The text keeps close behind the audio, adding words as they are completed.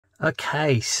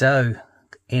Okay, so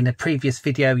in a previous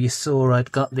video you saw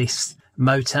I'd got this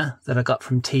motor that I got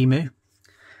from TEMU,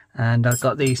 and I've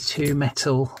got these two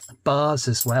metal bars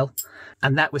as well,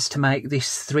 and that was to make this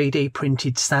 3D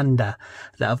printed sander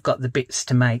that I've got the bits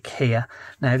to make here.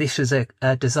 Now this was a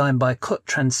design by Cut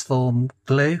Transform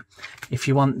Glue. If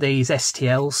you want these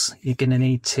STLs you're going to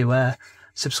need to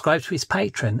subscribe to his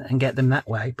Patreon and get them that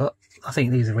way, but I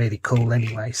think these are really cool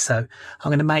anyway, so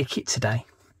I'm going to make it today.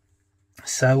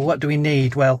 So what do we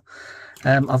need? Well,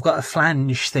 I've got a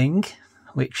flange thing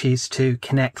which is to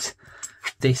connect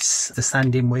the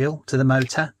sanding wheel to the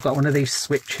motor. I've got one of these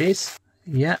switches,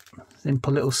 yep,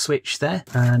 simple little switch there,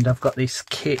 and I've got this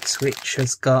kit which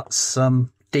has got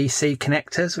some DC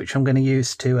connectors which I'm going to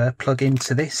use to plug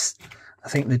into this. I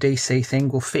think the DC thing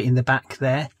will fit in the back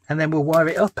there, and then we'll wire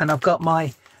it up. And I've got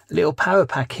my little power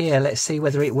pack here. Let's see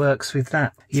whether it works with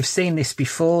that. You've seen this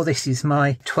before. This is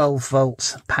my 12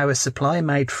 volt power supply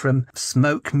made from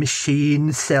smoke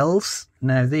machine cells.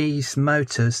 Now these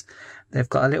motors, they've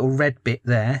got a little red bit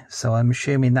there, so I'm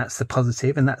assuming that's the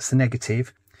positive and that's the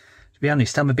negative. To be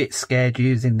honest, I'm a bit scared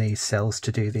using these cells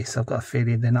to do this. I've got a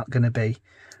feeling they're not going to be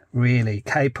really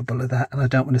capable of that, and I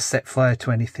don't want to set fire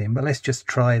to anything, but let's just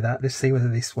try that. Let's see whether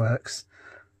this works.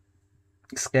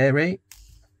 Scary.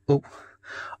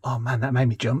 Oh man, that made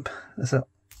me jump.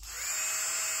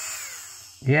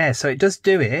 Yeah, so it does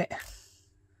do it.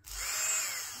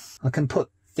 I can put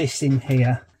this in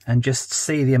here and just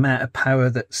see the amount of power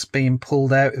that's being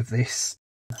pulled out of this.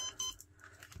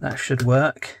 That should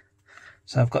work.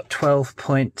 So I've got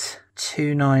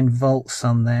 12.29 volts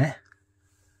on there.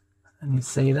 And you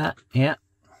see that? Yeah.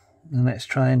 And let's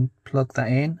try and plug that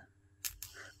in.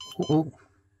 Oh,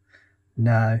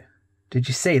 no. Did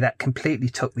you see that completely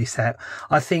took this out?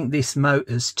 I think this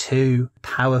motor's too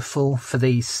powerful for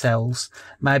these cells.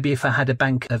 Maybe if I had a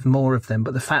bank of more of them,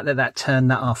 but the fact that that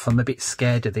turned that off, I'm a bit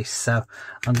scared of this, so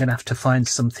I'm going to have to find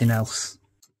something else.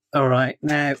 All right,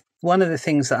 now one of the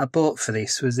things that I bought for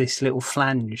this was this little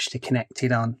flange to connect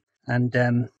it on, and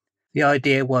the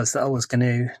idea was that I was going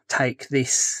to take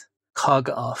this cog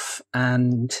off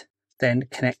and then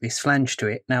connect this flange to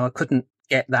it. Now I couldn't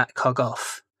get that cog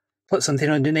off. Put something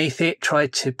underneath it,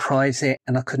 tried to prise it,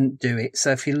 and I couldn't do it.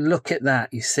 So if you look at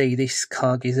that, you see this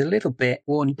cog is a little bit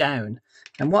worn down.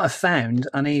 And what I found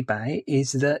on eBay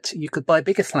is that you could buy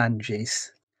bigger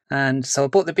flanges. And so I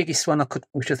bought the biggest one I could,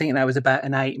 which I think that was about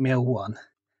an 8mm one.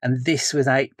 And this was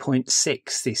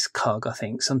 8.6, this cog, I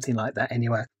think, something like that.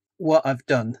 Anyway, what I've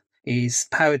done is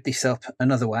powered this up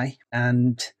another way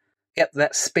and get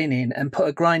that spinning and put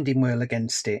a grinding wheel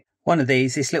against it. One of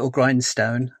these, this little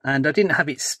grindstone, and I didn't have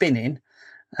it spinning,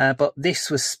 but this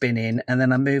was spinning, and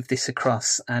then I moved this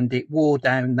across and it wore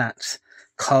down that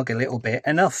cog a little bit,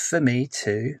 enough for me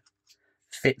to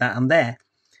fit that on there.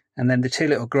 And then the two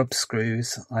little grub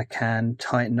screws I can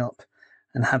tighten up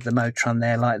and have the motor on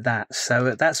there like that.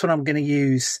 So that's what I'm going to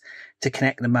use to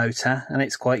connect the motor, and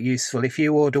it's quite useful. If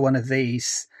you order one of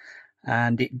these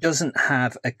and it doesn't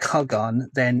have a cog on,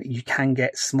 then you can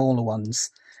get smaller ones,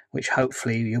 which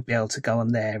hopefully you'll be able to go on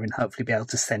there and hopefully be able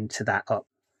to center that up.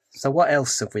 So what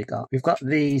else have we got? We've got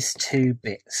these two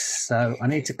bits. So I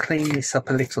need to clean this up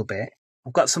a little bit.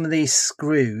 I've got some of these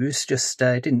screws, just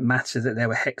it didn't matter that they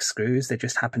were hex screws, they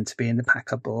just happened to be in the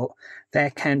pack I bought. They're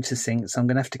countersink, so I'm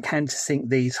going to have to countersink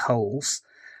these holes.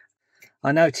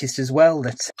 I noticed as well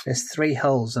that there's 3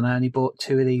 holes and I only bought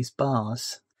 2 of these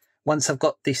bars. Once I've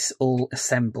got this all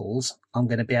assembled, I'm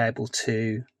going to be able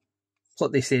to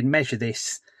put this in, measure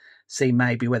this, see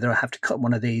maybe whether I have to cut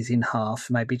one of these in half.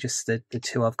 Maybe just the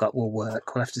 2 I've got will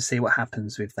work. We'll have to see what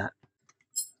happens with that.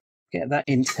 Get that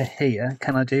into here.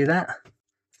 Can I do that?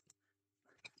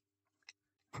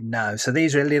 No. So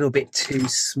these are a little bit too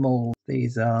small.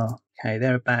 These are, okay,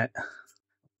 they're about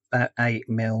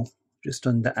 8mm, just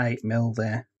under 8mm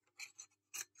there.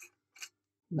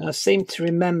 Now I seem to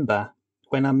remember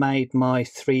when I made my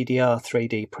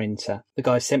 3D printer, the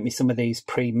guy sent me some of these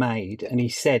pre-made, and he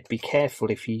said be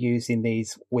careful if you're using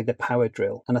these with a power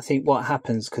drill. And I think what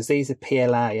happens, because these are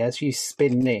PLA, as you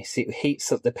spin this, it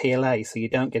heats up the PLA so you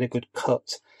don't get a good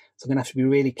cut. So I'm going to have to be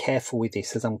really careful with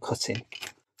this as I'm cutting.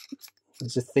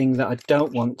 There's a thing that I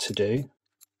don't want to do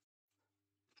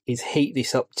is heat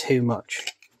this up too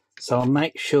much. So I'll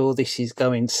make sure this is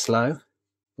going slow.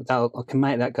 I can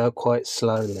make that go quite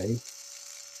slowly.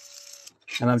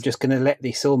 And I'm just going to let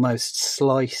this almost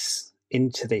slice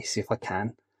into this if I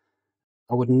can.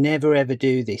 I would never ever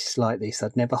do this like this.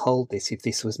 I'd never hold this if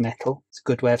this was metal. It's a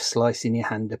good way of slicing your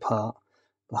hand apart.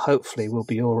 But hopefully we'll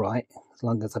be all right as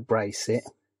long as I brace it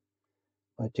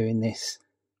by doing this.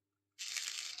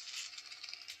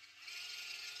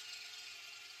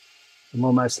 I'm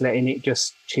almost letting it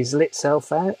just chisel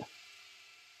itself out.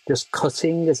 Just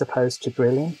cutting as opposed to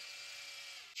drilling.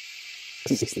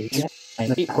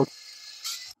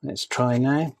 Let's try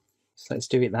now. So let's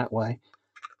do it that way.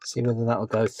 See whether that'll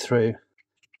go through.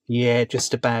 Yeah,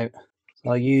 just about.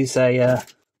 I'll use a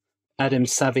Adam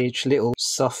Savage little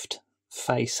soft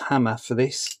face hammer for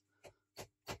this.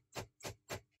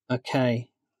 Okay,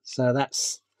 so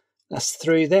that's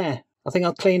through there. I think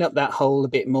I'll clean up that hole a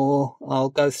bit more. I'll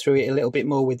go through it a little bit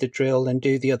more with the drill and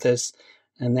do the others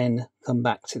and then come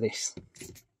back to this.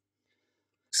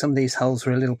 Some of these holes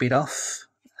were a little bit off,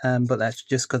 but that's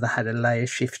just because I had a layer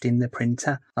shift in the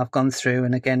printer. I've gone through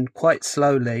and again quite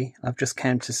slowly I've just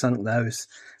countersunk those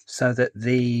so that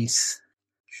these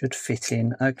should fit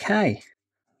in okay.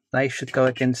 They should go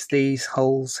against these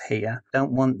holes here.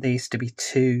 Don't want these to be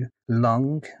too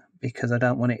long because I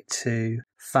don't want it to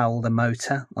foul the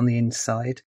motor on the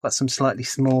inside. Got some slightly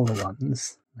smaller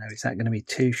ones. Now, is that going to be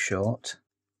too short?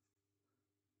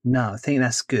 No, I think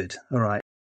that's good. All right,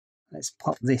 let's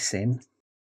pop this in.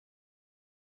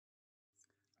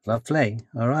 Lovely.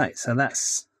 All right, so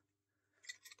that's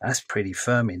pretty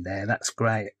firm in there. That's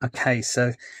great. Okay,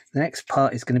 so the next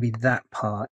part is going to be that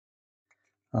part.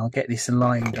 I'll get this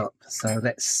lined up. So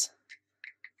let's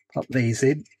pop these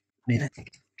in.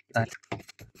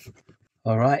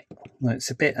 All right. Well,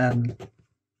 it's a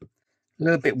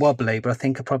little bit wobbly, but I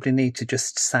think I probably need to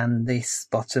just sand this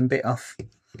bottom bit off.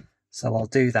 So I'll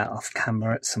do that off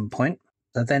camera at some point.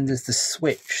 So then there's the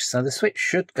switch. So the switch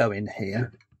should go in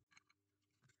here.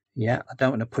 Yeah, I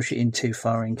don't want to push it in too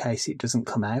far in case it doesn't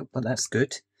come out, but that's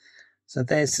good. So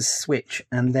there's the switch,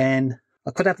 and then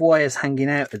I could have wires hanging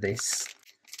out of this.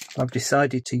 I've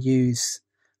decided to use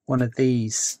one of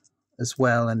these as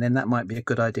well, and then that might be a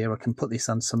good idea. I can put this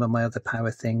on some of my other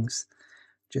power things.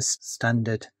 Just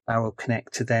standard barrel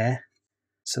connector there.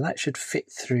 So that should fit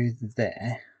through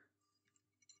there.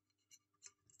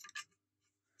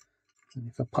 And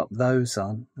if I pop those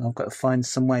on, I've got to find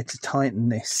some way to tighten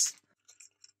this.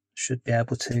 Should be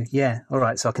able to, yeah. All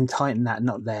right, so I can tighten that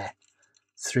knot there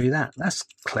through that. That's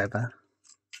clever.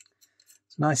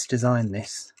 It's a nice design,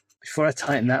 this. Before I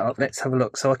tighten that up, let's have a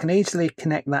look. So I can easily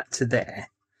connect that to there.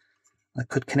 I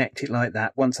could connect it like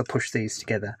that once I push these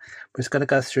together. But it's got to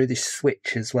go through this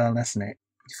switch as well, hasn't it?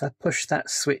 If I push that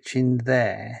switch in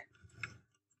there,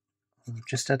 I've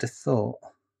just had a thought.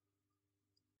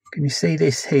 Can you see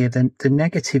this here? The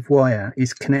negative wire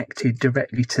is connected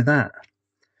directly to that.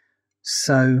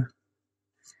 So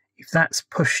if that's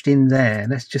pushed in there,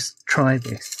 let's just try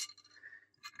this.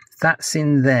 If that's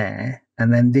in there,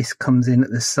 and then this comes in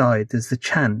at the side, there's the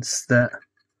chance that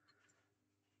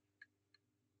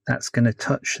that's going to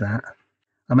touch that.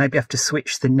 I maybe have to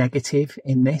switch the negative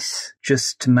in this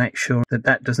just to make sure that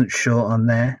that doesn't short on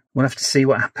there. We'll have to see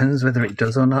what happens, whether it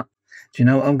does or not. Do you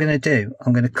know what I'm going to do?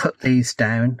 I'm going to cut these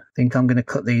down. I think I'm going to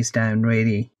cut these down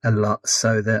really a lot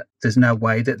so that there's no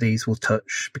way that these will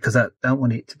touch, because I don't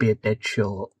want it to be a dead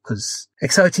short, because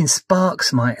exciting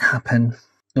sparks might happen.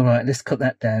 All right, let's cut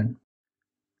that down.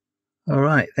 All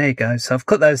right, there you go. So I've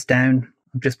cut those down.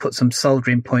 I've just put some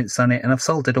soldering points on it, and I've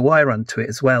soldered a wire onto it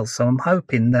as well. So I'm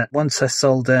hoping that once I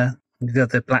solder the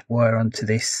other black wire onto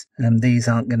this, these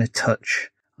aren't going to touch.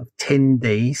 I've tinned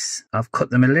these. I've cut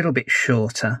them a little bit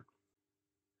shorter.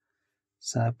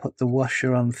 So I put the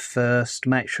washer on first,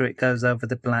 make sure it goes over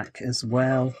the black as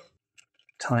well.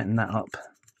 Tighten that up.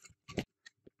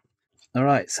 All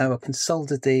right, so I can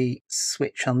solder the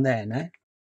switch on there now.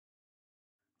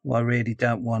 What I really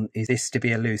don't want is this to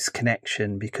be a loose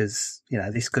connection, because, you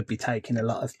know, this could be taking a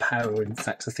lot of power. In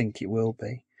fact, I think it will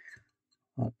be.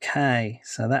 Okay,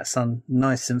 so that's on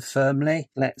nice and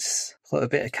firmly. Let's put a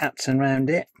bit of captain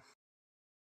around it.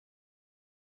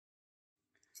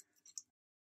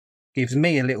 Gives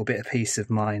me a little bit of peace of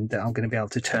mind that I'm going to be able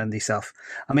to turn this off.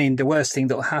 I mean, the worst thing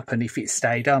that will happen if it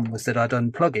stayed on was that I'd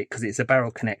unplug it because it's a barrel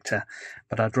connector,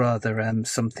 but I'd rather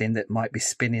something that might be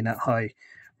spinning at high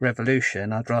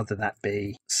revolution. I'd rather that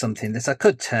be something that I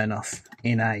could turn off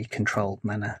in a controlled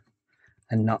manner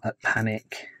and not at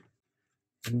panic.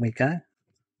 In we go.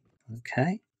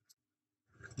 Okay.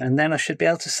 And then I should be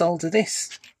able to solder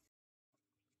this.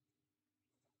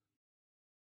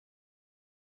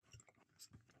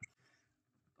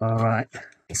 All right,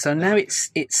 so now it's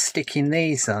sticking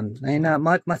these on. You know,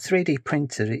 my 3D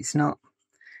printer, it's not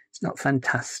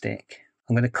fantastic.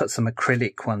 I'm going to cut some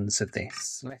acrylic ones of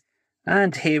this,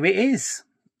 and here it is.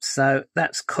 So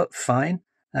that's cut fine.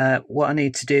 What I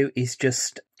need to do is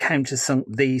just countersunk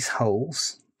these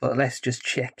holes, but let's just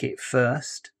check it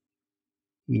first.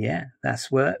 Yeah,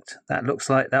 that's worked. That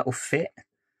looks like that will fit.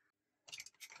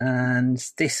 And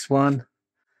this one,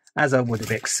 as I would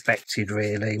have expected,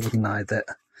 really, wouldn't I, that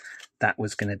that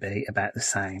was going to be about the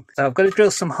same. So I've got to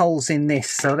drill some holes in this.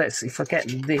 So let's, if I get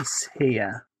this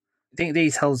here, I think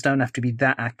these holes don't have to be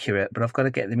that accurate, but I've got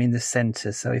to get them in the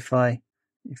center. So if I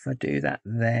do that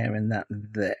there and that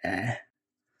there,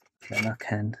 then I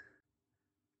can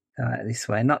go out this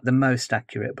way. Not the most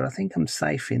accurate, but I think I'm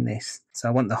safe in this. So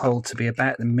I want the hole to be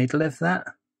about the middle of that.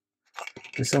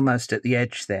 It's almost at the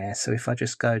edge there. So if I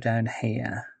just go down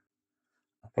here,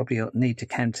 probably need to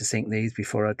countersink these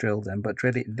before I drill them, but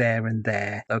drill it there and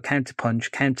there. So counter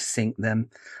punch, countersink them.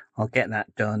 I'll get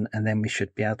that done, and then we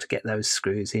should be able to get those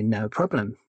screws in, no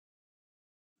problem.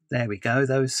 There we go.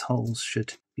 Those holes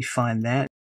should be fine there.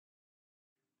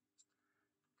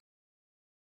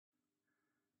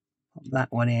 Pop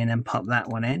that one in and pop that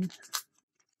one in.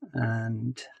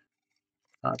 And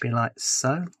that'll be like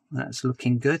so. That's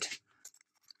looking good.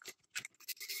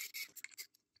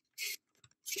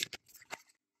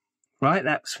 Right,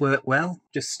 that's worked well.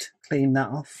 Just clean that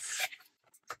off.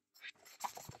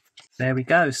 There we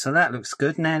go. So that looks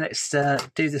good. Now let's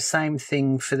do the same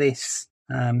thing for this.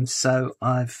 So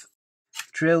I've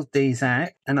drilled these out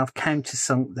and I've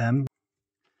countersunk them.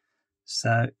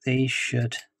 So these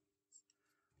should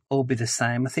all be the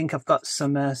same. I think I've got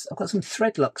some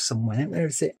thread lock somewhere. Where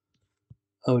is it?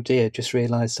 Oh dear, just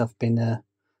realised I've been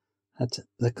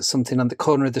had something on the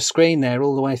corner of the screen there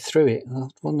all the way through it. I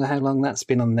wonder how long that's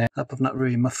been on there. I hope I've not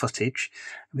ruined my footage.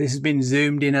 This has been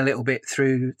zoomed in a little bit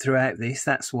throughout this.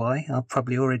 That's why. I've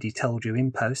probably already told you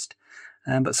in post.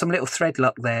 But some little thread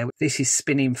lock there. This is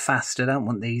spinning fast. I don't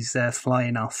want these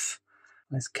flying off.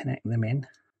 Let's connect them in.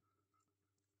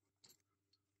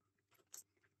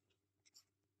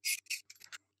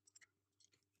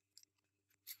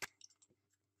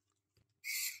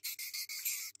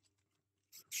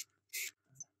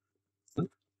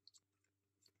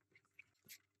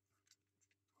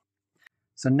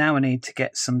 So now I need to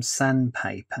get some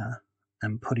sandpaper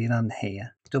and put it on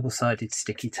here. Double-sided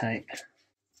sticky tape.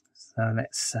 So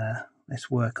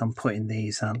let's work on putting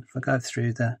these on. If I go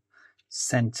through the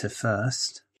centre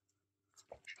first.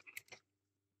 I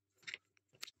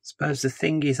suppose the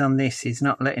thing is on this is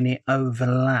not letting it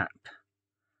overlap.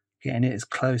 Getting it as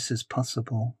close as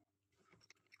possible.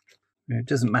 It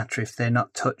doesn't matter if they're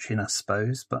not touching, I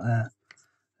suppose, but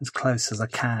as close as I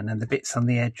can, and the bits on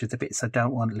the edge are the bits I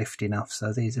don't want lifting off,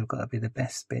 so these have got to be the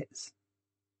best bits.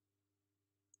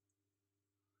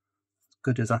 As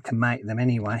good as I can make them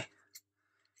anyway.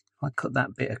 If I cut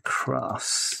that bit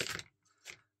across,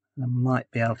 I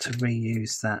might be able to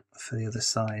reuse that for the other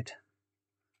side.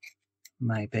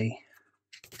 Maybe.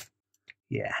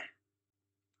 Yeah.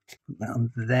 Put that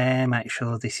on there, make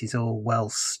sure this is all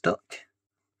well stuck.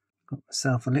 Got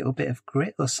myself a little bit of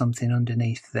grit or something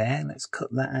underneath there. Let's cut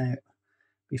that out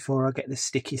before I get the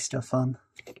sticky stuff on.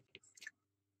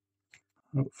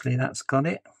 Hopefully that's got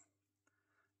it.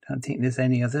 Don't think there's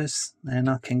any others. And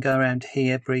I can go around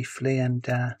here briefly and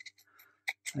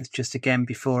let's just again,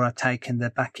 before I've taken the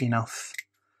backing off,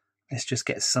 let's just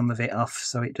get some of it off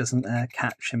so it doesn't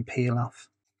catch and peel off.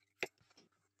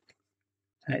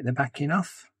 Take the backing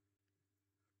off.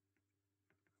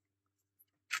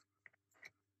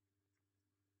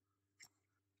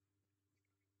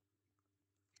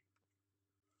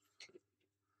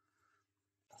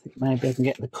 I think maybe I can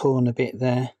get the corner bit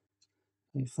there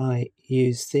if I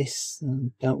use this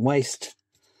and don't waste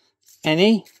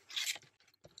any.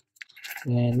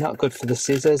 Yeah, not good for the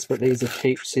scissors, but these are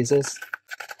cheap scissors.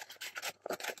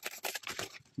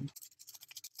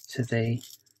 To the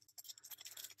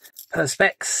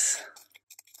perspex.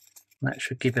 That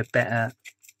should give a better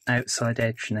outside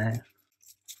edge now.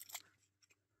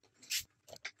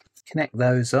 Connect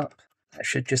those up. That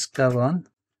should just go on,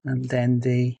 and then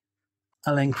the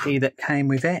Allen key that came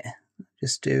with it.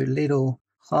 Just do a little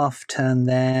half turn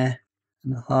there,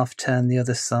 and a half turn the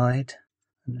other side,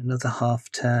 and another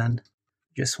half turn.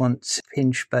 Just want to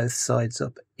pinch both sides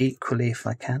up equally if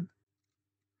I can.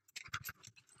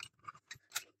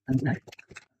 And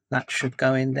that should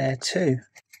go in there too.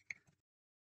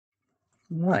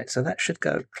 Right, so that should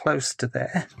go close to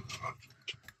there,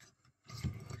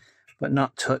 but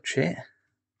not touch it.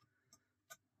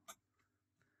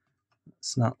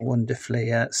 It's not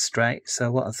wonderfully straight,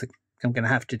 so what I think I'm going to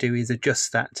have to do is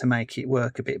adjust that to make it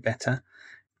work a bit better.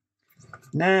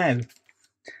 Now,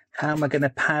 how am I going to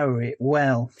power it?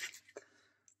 Well,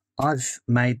 I've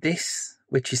made this,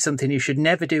 which is something you should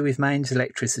never do with mains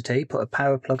electricity, put a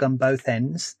power plug on both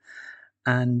ends,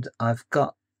 and I've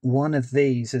got one of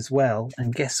these as well,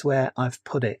 and guess where I've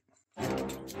put it?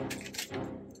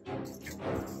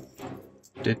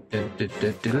 Yeah,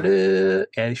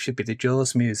 it should be the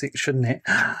Jaws music, shouldn't it?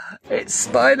 It's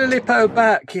SpiderLipo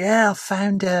back. Yeah, I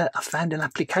found an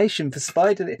application for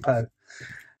SpiderLipo.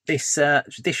 This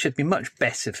should be much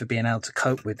better for being able to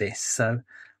cope with this. So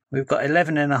we've got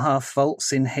 11.5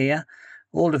 volts in here.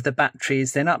 All of the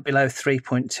batteries, they're not below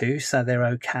 3.2, so they're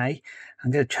okay.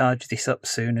 I'm going to charge this up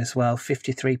soon as well.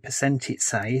 53% it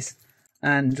says.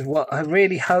 And what I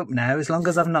really hope now, as long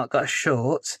as I've not got a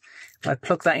short, if I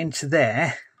plug that into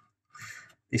there,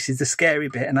 this is the scary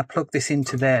bit, and I plug this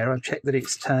into there, I'll check that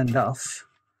it's turned off.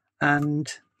 And,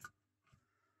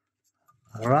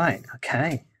 all right,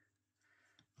 okay.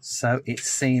 So it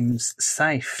seems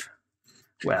safe.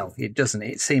 Well, it doesn't.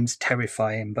 It seems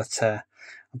terrifying, but I've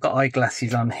got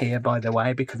eyeglasses on here, by the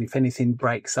way, because if anything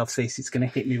breaks off this, it's going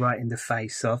to hit me right in the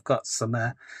face. So I've got some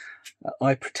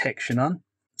eye protection on.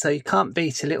 So you can't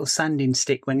beat a little sanding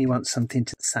stick when you want something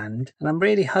to sand. And I'm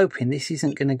really hoping this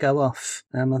isn't going to go off.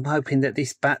 I'm hoping that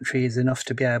this battery is enough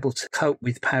to be able to cope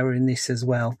with powering this as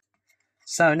well.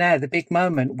 So now the big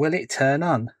moment, will it turn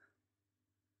on?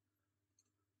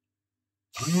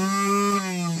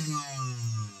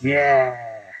 Yeah.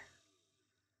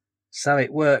 So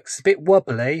it works. A bit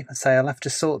wobbly. I say I'll have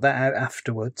to sort that out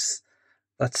afterwards.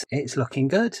 But it's looking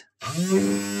good.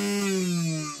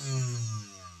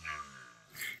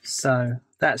 So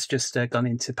that's just gone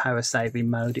into power saving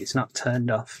mode. It's not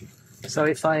turned off. So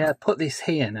if I put this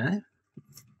here now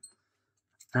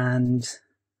and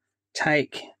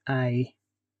take a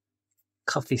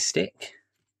coffee stick,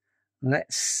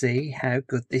 let's see how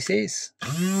good this is.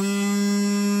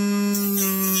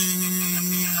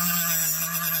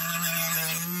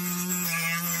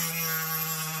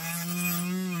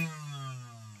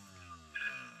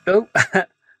 Oh,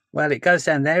 well, it goes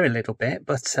down there a little bit,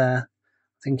 but I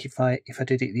think if I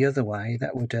did it the other way,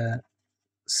 that would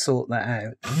sort that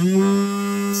out.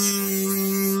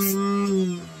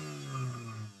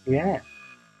 Yeah.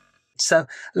 So,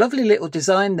 lovely little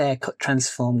design there, cut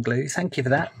transform glue. Thank you for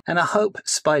that. And I hope,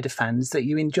 Spider fans, that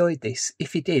you enjoyed this.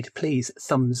 If you did, please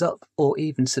thumbs up or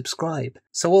even subscribe.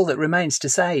 So all that remains to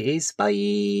say is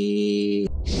bye.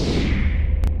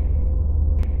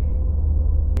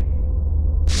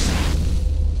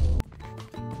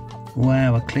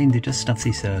 Wow, I cleaned the dust off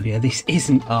this earlier. This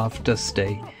isn't half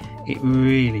dusty. It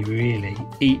really, really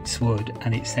eats wood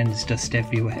and it sends dust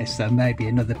everywhere. So maybe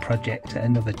another project at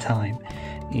another time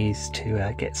is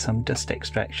to get some dust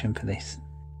extraction for this.